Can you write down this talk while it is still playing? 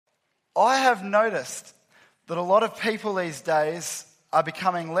I have noticed that a lot of people these days are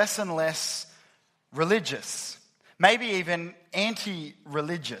becoming less and less religious, maybe even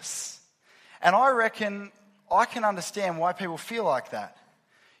anti-religious. And I reckon I can understand why people feel like that.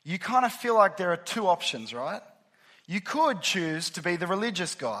 You kind of feel like there are two options, right? You could choose to be the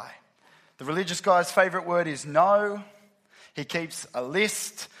religious guy. The religious guy's favourite word is no. He keeps a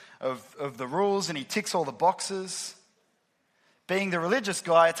list of the rules and he ticks all the boxes. Being the religious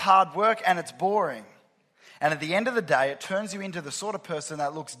guy, it's hard work and it's boring. And at the end of the day, it turns you into the sort of person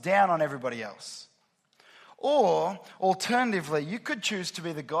that looks down on everybody else. Or, alternatively, you could choose to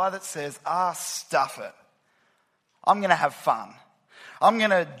be the guy that says, stuff it. I'm going to have fun. I'm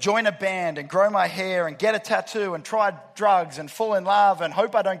going to join a band and grow my hair and get a tattoo and try drugs and fall in love and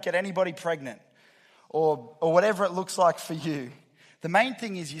hope I don't get anybody pregnant. Or whatever it looks like for you. The main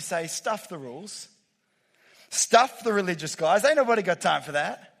thing is you say, stuff the rules. Stuff the religious guys. Ain't nobody got time for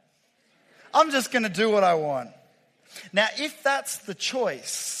that. I'm just going to do what I want. Now, if that's the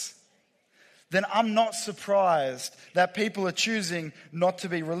choice, then I'm not surprised that people are choosing not to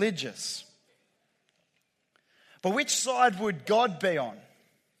be religious. But which side would God be on?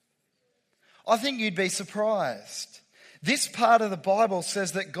 I think you'd be surprised. This part of the Bible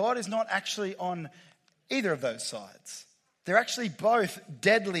says that God is not actually on either of those sides. They're actually both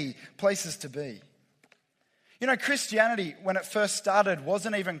deadly places to be. You know, Christianity, when it first started,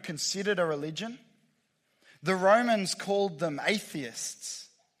 wasn't even considered a religion. The Romans called them atheists.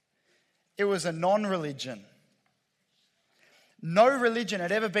 It was a non-religion. No religion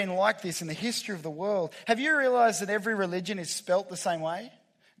had ever been like this in the history of the world. Have you realized that every religion is spelt the same way?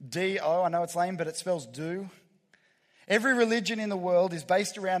 D-O, I know it's lame, but it spells do. Every religion in the world is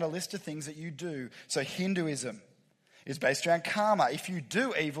based around a list of things that you do. So Hinduism is based around karma. If you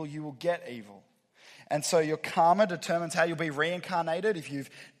do evil, you will get evil. And so your karma determines how you'll be reincarnated. If you've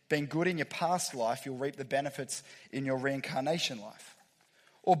been good in your past life, you'll reap the benefits in your reincarnation life.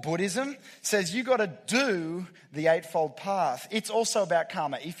 Or Buddhism says you got to do the Eightfold Path. It's also about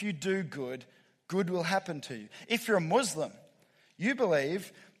karma. If you do good, good will happen to you. If you're a Muslim, you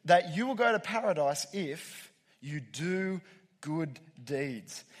believe that you will go to paradise if you do good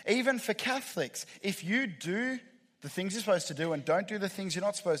deeds. Even for Catholics, if you do the things you're supposed to do and don't do the things you're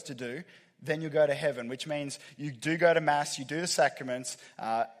not supposed to do, then you'll go to heaven, which means you do go to Mass, you do the sacraments,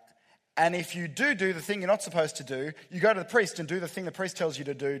 and if you do the thing you're not supposed to do, you go to the priest and do the thing the priest tells you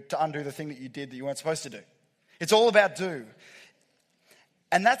to do to undo the thing that you did that you weren't supposed to do. It's all about do.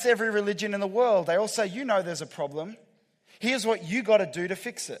 And that's every religion in the world. They all say, you know there's a problem. Here's what you got to do to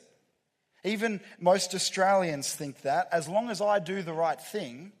fix it. Even most Australians think that. As long as I do the right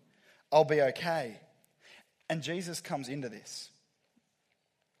thing, I'll be okay. And Jesus comes into this.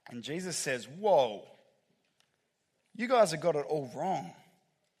 And Jesus says, whoa, you guys have got it all wrong.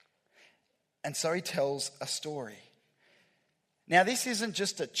 And so he tells a story. Now, this isn't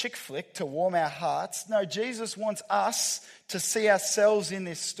just a chick flick to warm our hearts. No, Jesus wants us to see ourselves in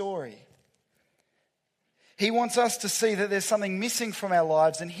this story. He wants us to see that there's something missing from our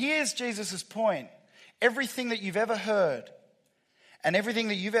lives. And here's Jesus' point. Everything that you've ever heard and everything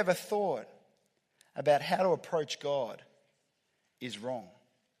that you've ever thought about how to approach God is wrong.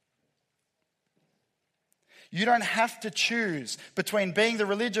 You don't have to choose between being the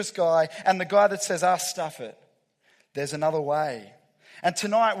religious guy and the guy that says, stuff it. There's another way. And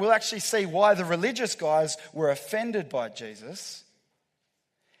tonight we'll actually see why the religious guys were offended by Jesus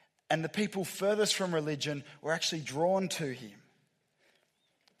and the people furthest from religion were actually drawn to him.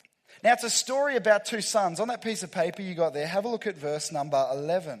 Now it's a story about two sons. On that piece of paper you got there, have a look at verse number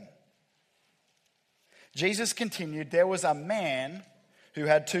 11. Jesus continued, there was a man who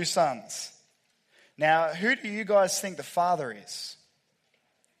had two sons. Now, who do you guys think the father is?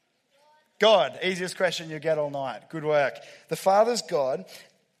 God. Easiest question you get all night. Good work. The father's God.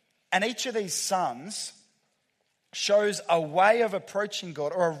 And each of these sons shows a way of approaching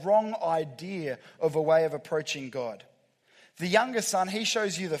God or a wrong idea of a way of approaching God. The younger son, he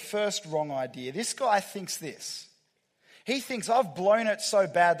shows you the first wrong idea. This guy thinks this. He thinks, I've blown it so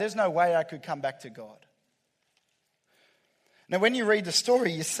bad, there's no way I could come back to God. Now, when you read the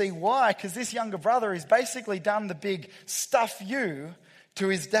story, you see why. Because this younger brother has basically done the big stuff you to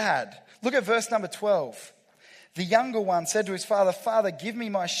his dad. Look at verse number 12. The younger one said to his father, Father, give me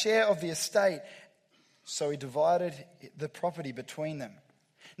my share of the estate. So he divided the property between them.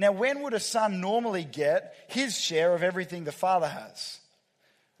 Now, when would a son normally get his share of everything the father has?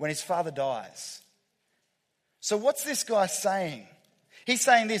 When his father dies. So what's this guy saying? He's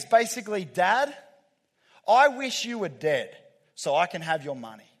saying this, basically, Dad, I wish you were dead so I can have your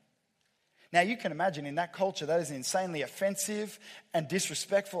money. Now you can imagine in that culture that is an insanely offensive and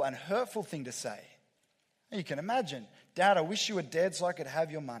disrespectful and hurtful thing to say. You can imagine, Dad, I wish you were dead so I could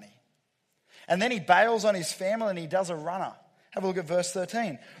have your money. And then he bails on his family and he does a runner. Have a look at verse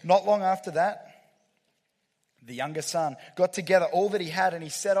 13. Not long after that, the younger son got together all that he had and he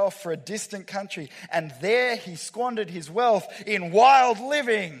set off for a distant country. And there he squandered his wealth in wild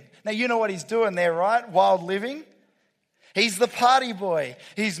living. Now you know what he's doing there, right? Wild living. He's the party boy.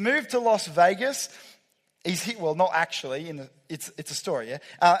 He's moved to Las Vegas. Not actually. It's a story,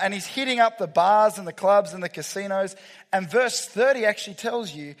 yeah? And he's hitting up the bars and the clubs and the casinos. And verse 30 actually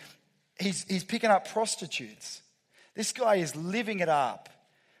tells you he's picking up prostitutes. This guy is living it up.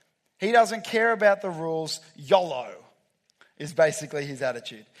 He doesn't care about the rules. YOLO is basically his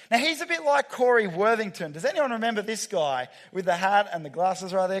attitude. Now, he's a bit like Corey Worthington. Does anyone remember this guy with the hat and the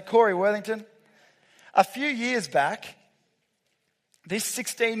glasses right there? Corey Worthington. A few years back, this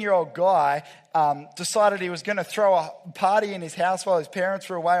 16-year-old guy decided he was going to throw a party in his house while his parents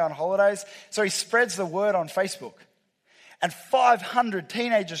were away on holidays. So he spreads the word on Facebook. And 500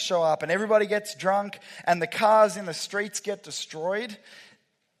 teenagers show up and everybody gets drunk and the cars in the streets get destroyed.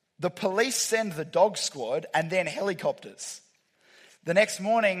 The police send the dog squad and then helicopters. The next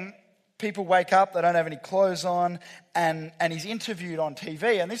morning, people wake up, they don't have any clothes on, and he's interviewed on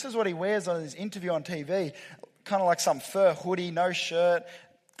TV. And this is what he wears on his interview on TV. Kind of like some fur hoodie, no shirt,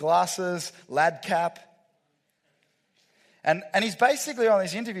 glasses, lad cap. And he's basically on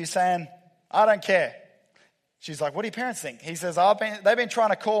this interview saying, I don't care. She's like, what do your parents think? He says, they've been trying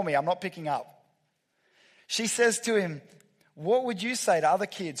to call me, I'm not picking up. She says to him, what would you say to other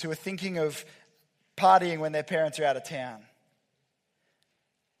kids who are thinking of partying when their parents are out of town?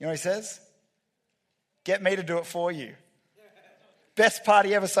 You know what he says? Get me to do it for you. Best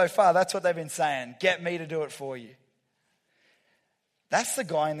party ever so far. That's what they've been saying. Get me to do it for you. That's the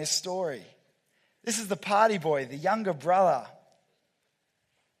guy in this story. This is the party boy, the younger brother.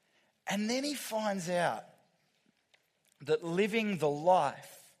 And then he finds out that living the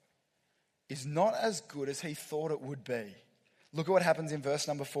life is not as good as he thought it would be. Look at what happens in verse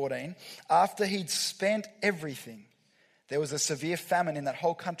number 14. After he'd spent everything, there was a severe famine in that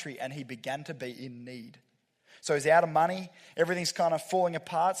whole country and he began to be in need. So he's out of money. Everything's kind of falling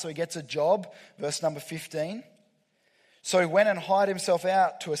apart. So he gets a job. Verse number 15. So he went and hired himself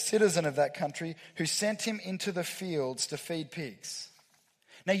out to a citizen of that country who sent him into the fields to feed pigs.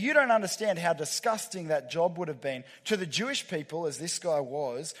 Now you don't understand how disgusting that job would have been. To the Jewish people, as this guy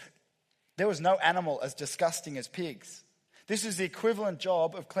was, there was no animal as disgusting as pigs. This is the equivalent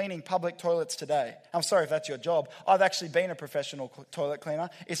job of cleaning public toilets today. I'm sorry if that's your job. I've actually been a professional toilet cleaner.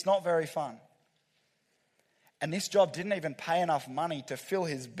 It's not very fun. And this job didn't even pay enough money to fill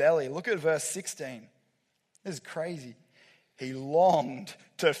his belly. Look at verse 16. This is crazy. He longed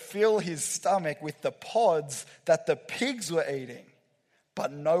to fill his stomach with the pods that the pigs were eating,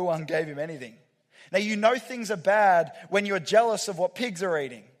 but no one gave him anything. Now, you know things are bad when you're jealous of what pigs are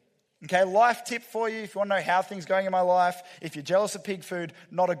eating. Okay, life tip for you, if you want to know how things are going in my life, if you're jealous of pig food,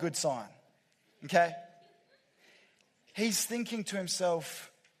 not a good sign. Okay? He's thinking to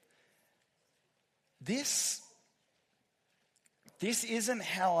himself, this isn't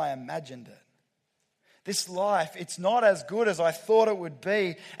how I imagined it. This life, it's not as good as I thought it would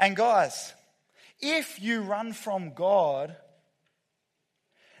be. And guys, if you run from God,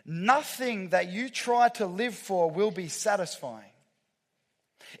 nothing that you try to live for will be satisfying.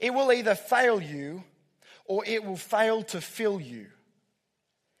 It will either fail you or it will fail to fill you.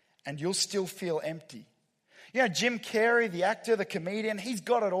 And you'll still feel empty. You know, Jim Carrey, the actor, the comedian, he's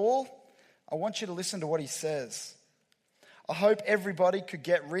got it all. I want you to listen to what he says. I hope everybody could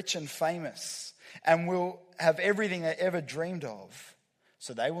get rich and famous and will have everything they ever dreamed of,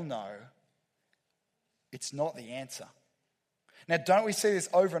 so they will know it's not the answer. Now, don't we see this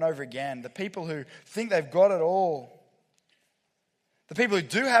over and over again? The people who think they've got it all, the people who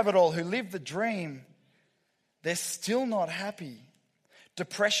do have it all, who live the dream, they're still not happy.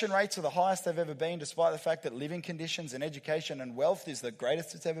 Depression rates are the highest they've ever been, despite the fact that living conditions and education and wealth is the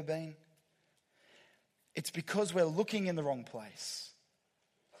greatest it's ever been. It's because we're looking in the wrong place.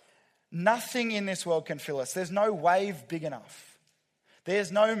 Nothing in this world can fill us. There's no wave big enough.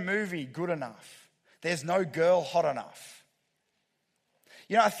 There's no movie good enough. There's no girl hot enough.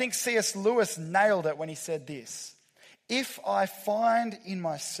 You know, I think C.S. Lewis nailed it when he said this. If I find in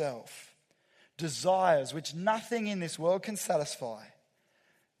myself desires which nothing in this world can satisfy,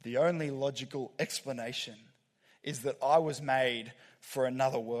 the only logical explanation is that I was made for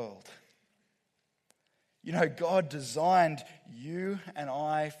another world. You know, God designed you and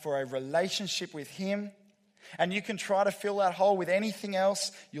I for a relationship with Him And you can try to fill that hole with anything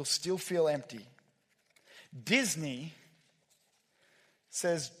else, you'll still feel empty. Disney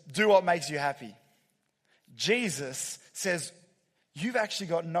says, do what makes you happy. Jesus says, you've actually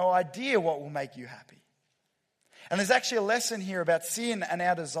got no idea what will make you happy. And there's actually a lesson here about sin and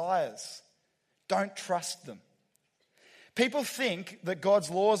our desires. Don't trust them. People think that God's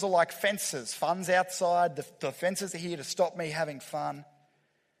laws are like fences. Fun's outside, the fences are here to stop me having fun.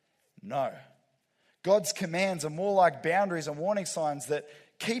 No. God's commands are more like boundaries and warning signs that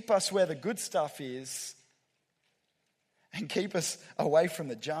keep us where the good stuff is and keep us away from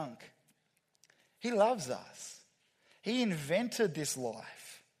the junk. He loves us. He invented this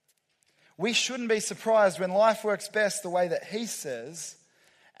life. We shouldn't be surprised when life works best the way that He says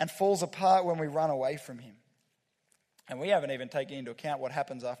and falls apart when we run away from Him. And we haven't even taken into account what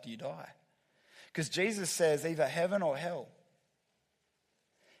happens after you die. Because Jesus says either heaven or hell.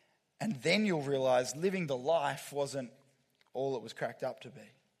 And then you'll realize living the life wasn't all it was cracked up to be.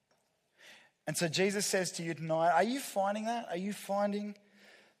 And so Jesus says to you tonight, are you finding that? Are you finding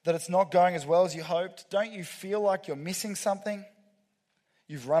that it's not going as well as you hoped? Don't you feel like you're missing something?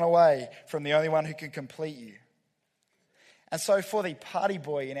 You've run away from the only one who can complete you. And so for the party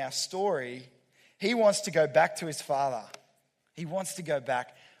boy in our story, he wants to go back to his father. He wants to go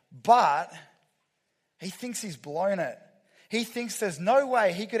back, but he thinks he's blown it. He thinks there's no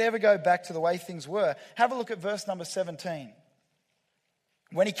way he could ever go back to the way things were. Have a look at verse number 17.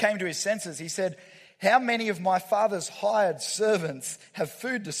 When he came to his senses, he said, how many of my father's hired servants have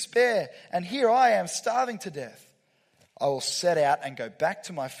food to spare? And here I am starving to death. I will set out and go back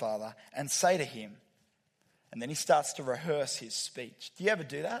to my father and say to him. And then he starts to rehearse his speech. Do you ever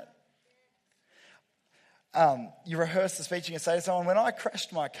do that? You rehearse the speech and you say to someone, when I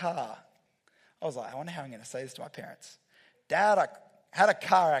crashed my car, I was like, I wonder how I'm going to say this to my parents. Dad, I had a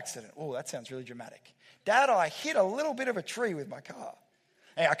car accident. Oh, that sounds really dramatic. Dad, I hit a little bit of a tree with my car.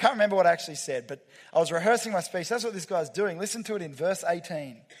 Hey, I can't remember what I actually said, but I was rehearsing my speech. That's what this guy's doing. Listen to it in verse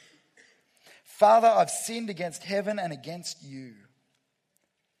 18. Father, I've sinned against heaven and against you.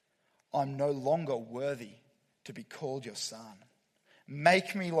 I'm no longer worthy to be called your son.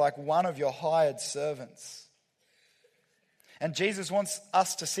 Make me like one of your hired servants. And Jesus wants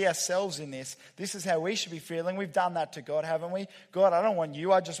us to see ourselves in this. This is how we should be feeling. We've done that to God, haven't we? God, I don't want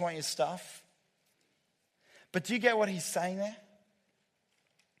you. I just want your stuff. But do you get what he's saying there?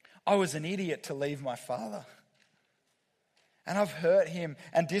 I was an idiot to leave my father. And I've hurt him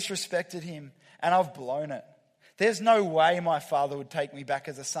and disrespected him. And I've blown it. There's no way my father would take me back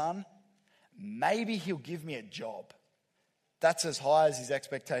as a son. Maybe he'll give me a job. That's as high as his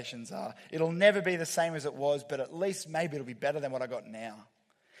expectations are. It'll never be the same as it was, but at least maybe it'll be better than what I got now.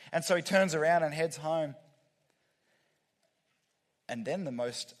 And so he turns around and heads home. And then the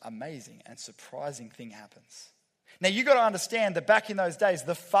most amazing and surprising thing happens. Now you've got to understand that back in those days,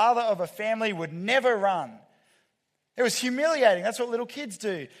 the father of a family would never run. It was humiliating. That's what little kids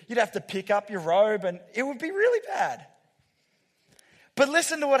do. You'd have to pick up your robe and it would be really bad. But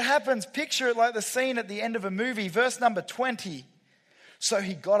listen to what happens. Picture it like the scene at the end of a movie. Verse number 20. So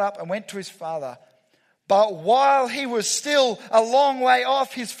he got up and went to his father. But while he was still a long way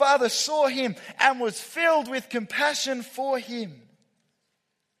off, his father saw him and was filled with compassion for him.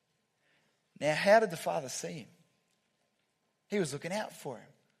 Now, how did the father see him? He was looking out for him.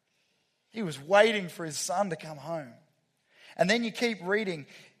 He was waiting for his son to come home. And then you keep reading.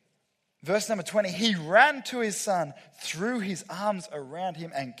 Verse number 20, he ran to his son, threw his arms around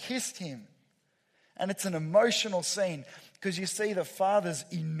him and kissed him. And it's an emotional scene because you see the father's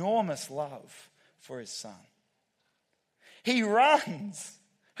enormous love for his son. He runs.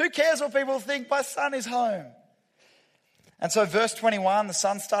 Who cares what people think? My son is home. And so verse 21, the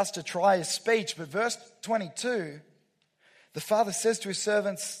son starts to try his speech. But verse 22, the father says to his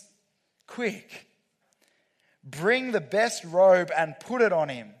servants, quick, bring the best robe and put it on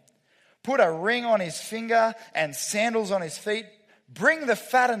him. Put a ring on his finger and sandals on his feet. Bring the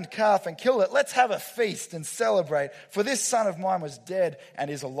fattened calf and kill it. Let's have a feast and celebrate. For this son of mine was dead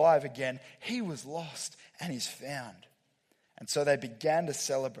and is alive again. He was lost and is found. And so they began to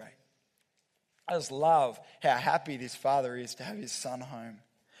celebrate. I just love how happy this father is to have his son home.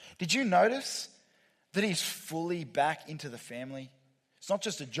 Did you notice that he's fully back into the family? It's not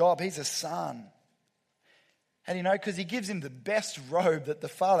just a job, he's a son. How do you know? Because he gives him the best robe that the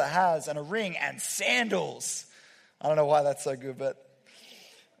father has and a ring and sandals. I don't know why that's so good, but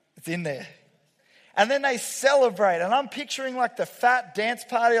it's in there. And then they celebrate. And I'm picturing like the fat dance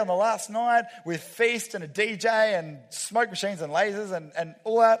party on the last night with feast and a DJ and smoke machines and lasers and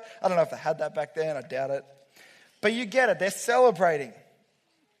all that. I don't know if they had that back then. I doubt it. But you get it. They're celebrating.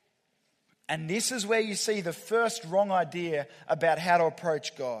 And this is where you see the first wrong idea about how to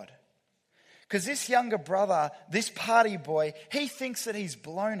approach God. Because this younger brother, this party boy, he thinks that he's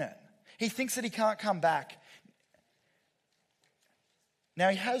blown it. He thinks that he can't come back. Now,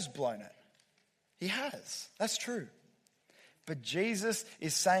 he has blown it. He has. That's true. But Jesus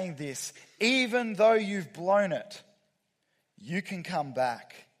is saying this, even though you've blown it, you can come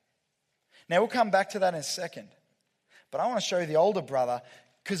back. Now, we'll come back to that in a second. But I want to show you the older brother,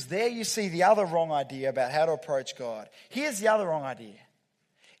 because there you see the other wrong idea about how to approach God. Here's the other wrong idea.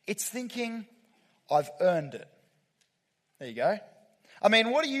 It's thinking, I've earned it. There you go. I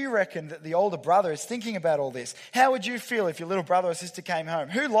mean, what do you reckon that the older brother is thinking about all this? How would you feel if your little brother or sister came home?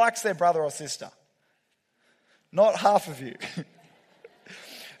 Who likes their brother or sister? Not half of you.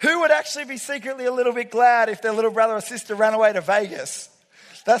 Who would actually be secretly a little bit glad if their little brother or sister ran away to Vegas?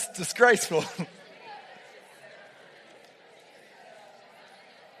 That's disgraceful.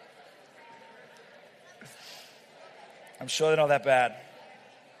 I'm sure they're not that bad.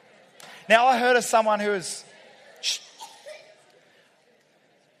 Now, I heard of someone who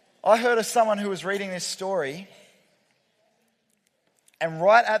was reading this story, and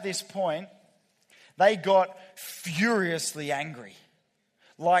right at this point, they got furiously angry.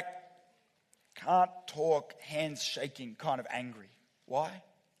 Like, can't talk, hands shaking kind of angry. Why?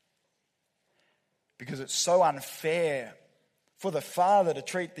 Because it's so unfair for the father to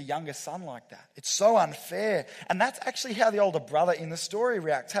treat the younger son like that. It's so unfair. And that's actually how the older brother in the story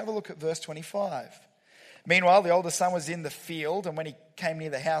reacts. Have a look at verse 25. Meanwhile, the older son was in the field, and when he came near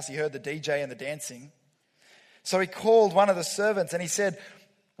the house, he heard the DJ and the dancing. So he called one of the servants and he said,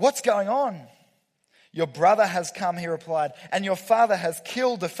 "What's going on?" "Your brother has come," he replied, "and your father has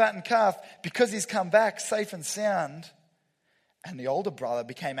killed the fattened calf because he's come back safe and sound." And the older brother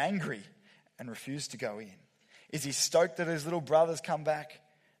became angry and refused to go in. Is he stoked that his little brother's come back?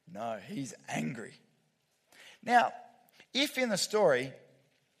 No, he's angry. Now, if in the story,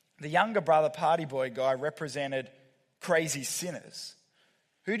 the younger brother party boy guy represented crazy sinners,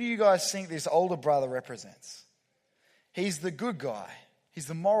 who do you guys think this older brother represents? He's the good guy. He's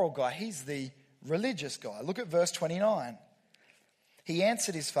the moral guy. He's the religious guy. Look at verse 29. He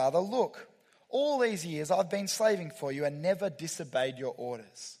answered his father, "Look, all these years I've been slaving for you and never disobeyed your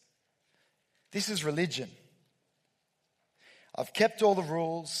orders." This is religion. I've kept all the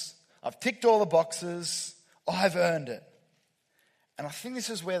rules. I've ticked all the boxes. I've earned it. And I think this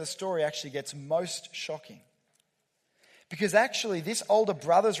is where the story actually gets most shocking. Because actually, this older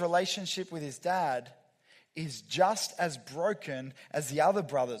brother's relationship with his dad is just as broken as the other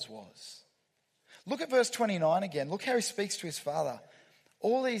brother's was. Look at verse 29 again. Look how he speaks to his father.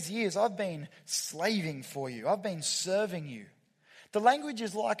 "All these years I've been slaving for you. I've been serving you." The language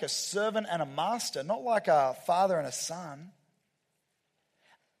is like a servant and a master, not like a father and a son.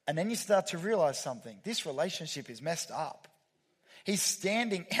 And then you start to realize something. This relationship is messed up. He's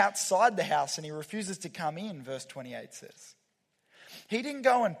standing outside the house and he refuses to come in, verse 28 says. He didn't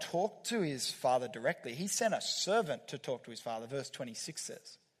go and talk to his father directly. He sent a servant to talk to his father, verse 26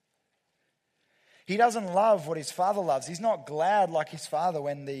 says. He doesn't love what his father loves. He's not glad like his father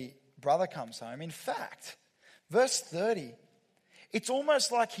when the brother comes home. In fact, verse 30, it's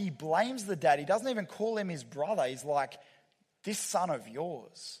almost like he blames the dad. He doesn't even call him his brother. He's like, "This son of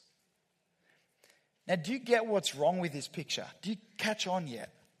yours." Now, do you get what's wrong with this picture? Do you catch on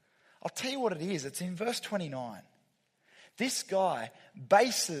yet? I'll tell you what it is. It's in verse 29. This guy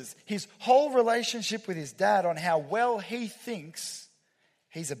bases his whole relationship with his dad on how well he thinks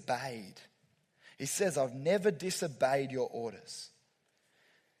he's obeyed. He says, "I've never disobeyed your orders."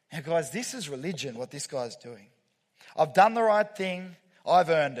 Now, guys, this is religion, what this guy's doing. I've done the right thing.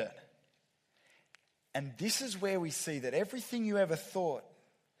 I've earned it. And this is where we see that everything you ever thought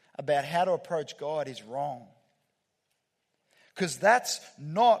about how to approach God is wrong. Because that's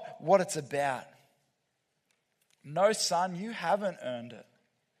not what it's about. No, son, you haven't earned it.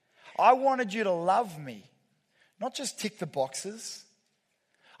 I wanted you to love me, not just tick the boxes.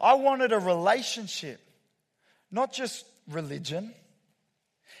 I wanted a relationship, not just religion.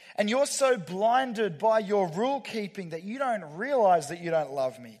 And you're so blinded by your rule keeping that you don't realize that you don't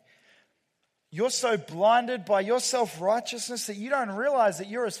love me. You're so blinded by your self-righteousness that you don't realize that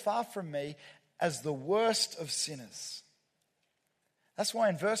you're as far from me as the worst of sinners. That's why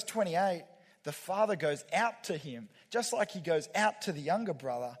in verse 28, the father goes out to him, just like he goes out to the younger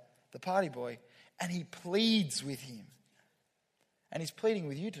brother, the party boy, and he pleads with him. And he's pleading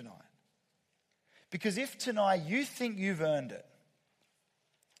with you tonight. Because if tonight you think you've earned it,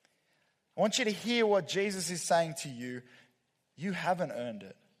 I want you to hear what Jesus is saying to you. You haven't earned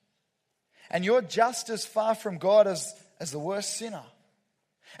it. And you're just as far from God as the worst sinner.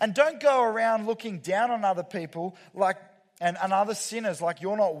 And don't go around looking down on other people and other sinners like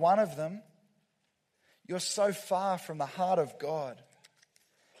you're not one of them. You're so far from the heart of God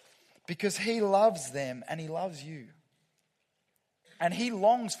because he loves them and he loves you. And he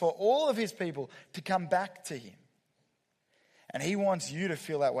longs for all of his people to come back to him. And he wants you to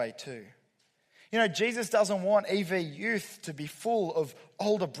feel that way too. You know, Jesus doesn't want EV youth to be full of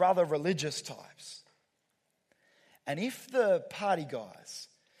older brother religious types. And if the party guys,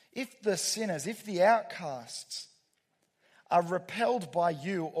 if the sinners, if the outcasts are repelled by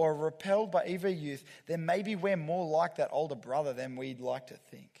you or repelled by EV youth, then maybe we're more like that older brother than we'd like to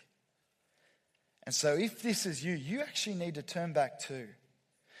think. And so if this is you, you actually need to turn back too.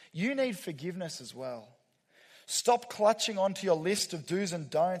 You need forgiveness as well. Stop clutching onto your list of do's and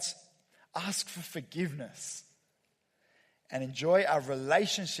don'ts. Ask for forgiveness. And enjoy a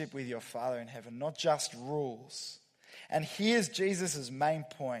relationship with your Father in heaven, not just rules. And here's Jesus' main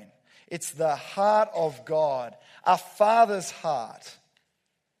point. It's the heart of God, a Father's heart,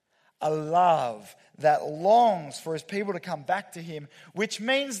 a love that longs for his people to come back to him, which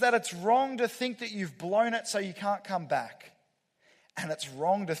means that it's wrong to think that you've blown it so you can't come back. And it's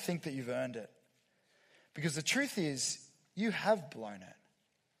wrong to think that you've earned it. Because the truth is, you have blown it.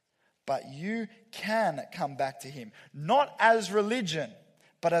 But you can come back to him, not as religion,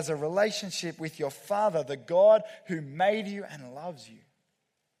 but as a relationship with your Father, the God who made you and loves you.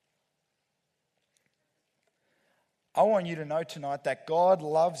 I want you to know tonight that God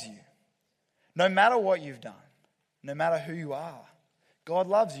loves you. No matter what you've done, no matter who you are, God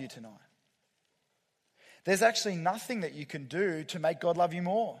loves you tonight. There's actually nothing that you can do to make God love you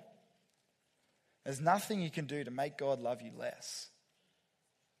more. There's nothing you can do to make God love you less.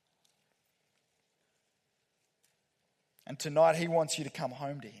 And tonight he wants you to come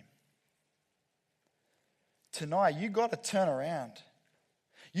home to him. Tonight you got to turn around.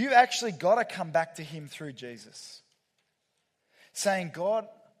 You actually got to come back to him through Jesus. Saying, God,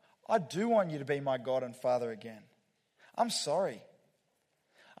 I do want you to be my God and Father again. I'm sorry.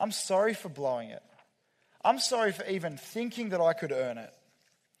 I'm sorry for blowing it. I'm sorry for even thinking that I could earn it.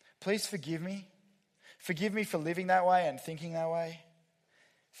 Please forgive me. Forgive me for living that way and thinking that way.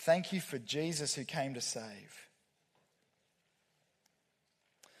 Thank you for Jesus who came to save.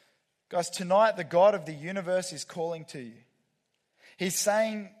 Guys, tonight the God of the universe is calling to you. He's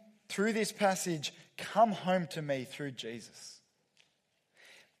saying through this passage, come home to me through Jesus.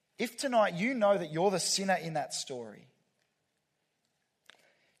 If tonight you know that you're the sinner in that story,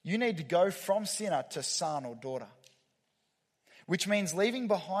 you need to go from sinner to son or daughter, which means leaving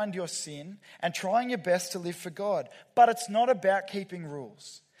behind your sin and trying your best to live for God. But it's not about keeping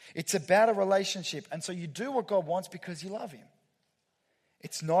rules. It's about a relationship. And so you do what God wants because you love him.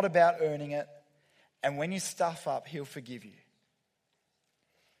 It's not about earning it. And when you stuff up, he'll forgive you.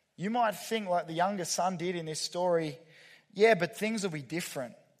 You might think like the younger son did in this story, yeah, but things will be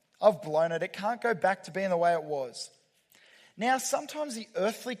different. I've blown it. It can't go back to being the way it was. Now, sometimes the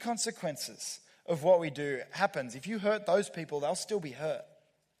earthly consequences of what we do happens. If you hurt those people, they'll still be hurt.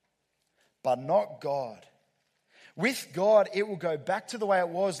 But not God. With God, it will go back to the way it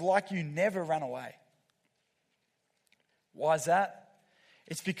was, like you never ran away. Why is that?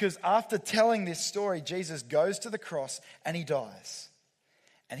 It's because after telling this story, Jesus goes to the cross and he dies.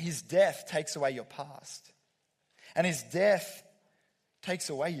 And his death takes away your past. And his death takes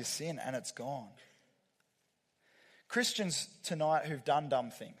away your sin and it's gone. Christians tonight who've done dumb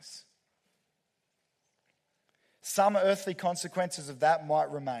things, some earthly consequences of that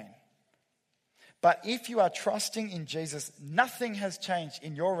might remain. But if you are trusting in Jesus, nothing has changed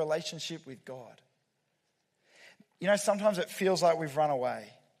in your relationship with God. You know, sometimes it feels like we've run away.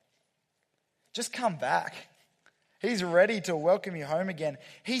 Just come back. He's ready to welcome you home again.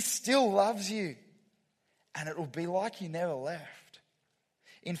 He still loves you. And it will be like you never left.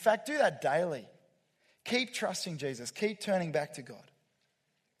 In fact, do that daily. Keep trusting Jesus. Keep turning back to God.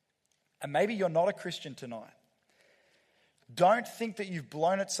 And maybe you're not a Christian tonight. Don't think that you've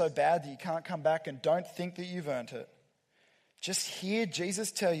blown it so bad that you can't come back, and don't think that you've earned it. Just hear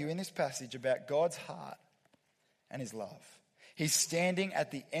Jesus tell you in this passage about God's heart and his love. He's standing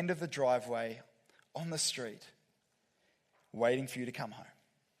at the end of the driveway on the street, waiting for you to come home.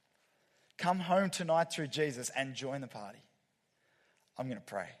 Come home tonight through Jesus and join the party. I'm going to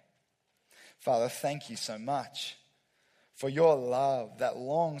pray. Father, thank you so much for your love that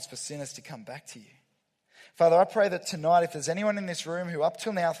longs for sinners to come back to you. Father, I pray that tonight, if there's anyone in this room who up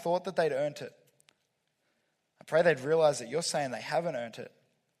till now thought that they'd earned it, I pray they'd realize that you're saying they haven't earned it,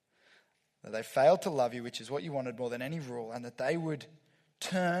 that they failed to love you, which is what you wanted more than any rule, and that they would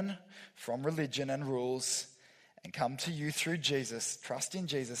turn from religion and rules and come to you through Jesus, trust in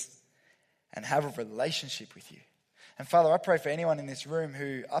Jesus, and have a relationship with you. And Father, I pray for anyone in this room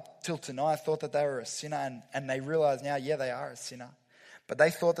who up till tonight thought that they were a sinner and they realize now, yeah, they are a sinner, but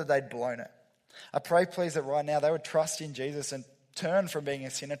they thought that they'd blown it. I pray, please, that right now they would trust in Jesus and turn from being a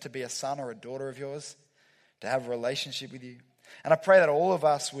sinner to be a son or a daughter of yours, to have a relationship with you. And I pray that all of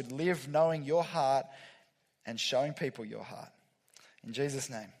us would live knowing your heart and showing people your heart. In Jesus'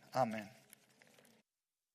 name, amen.